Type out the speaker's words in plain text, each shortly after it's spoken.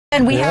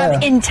And we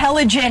have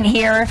Intelligent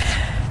here.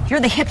 You're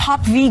the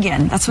hip-hop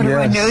vegan. That's what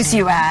everyone knows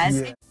you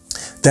as. Yeah.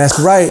 That's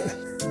right.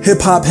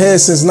 Hip-hop head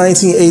since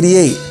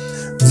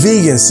 1988.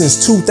 Vegan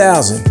since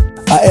 2000.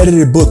 I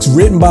edited books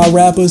written by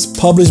rappers,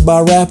 published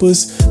by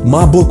rappers.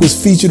 My book was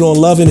featured on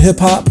Love and Hip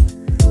Hop.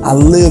 I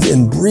live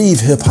and breathe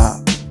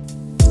hip-hop.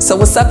 So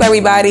what's up,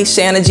 everybody?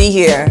 Shana G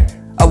here.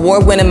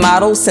 Award-winning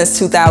model since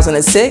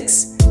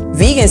 2006.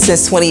 Vegan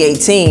since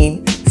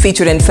 2018.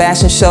 Featured in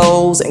fashion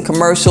shows and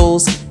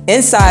commercials,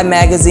 inside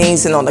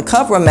magazines and on the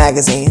cover of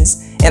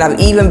magazines, and I've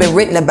even been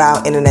written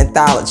about in an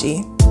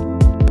anthology.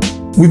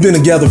 We've been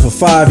together for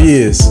 5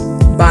 years.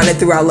 Bonded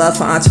through our love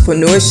for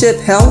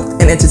entrepreneurship,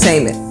 health, and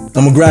entertainment.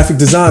 I'm a graphic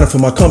designer for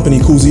my company,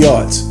 Koozie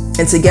Arts.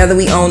 And together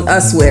we own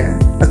Uswear,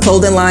 a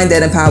clothing line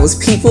that empowers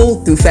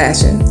people through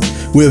fashion.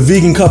 We're a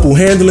vegan couple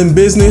handling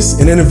business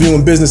and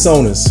interviewing business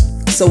owners.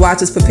 So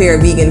watch us prepare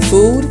vegan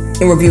food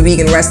and review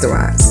vegan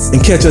restaurants.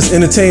 And catch us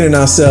entertaining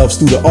ourselves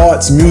through the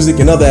arts, music,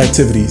 and other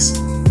activities.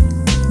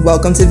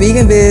 Welcome to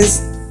Vegan Biz.